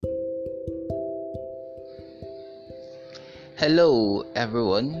Hello,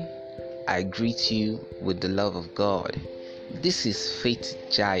 everyone. I greet you with the love of God. This is Faith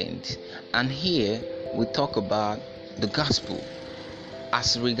Giant, and here we talk about the gospel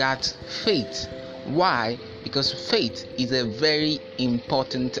as regards faith. Why? Because faith is a very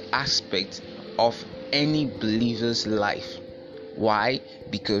important aspect of any believer's life. Why?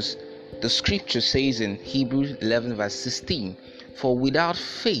 Because the scripture says in Hebrews 11 verse 16, "For without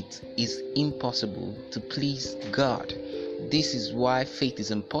faith it is impossible to please God." This is why faith is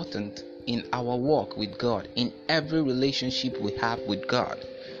important in our walk with God, in every relationship we have with God.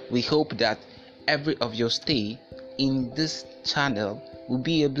 We hope that every of your stay in this channel will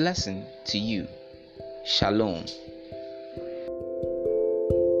be a blessing to you. Shalom.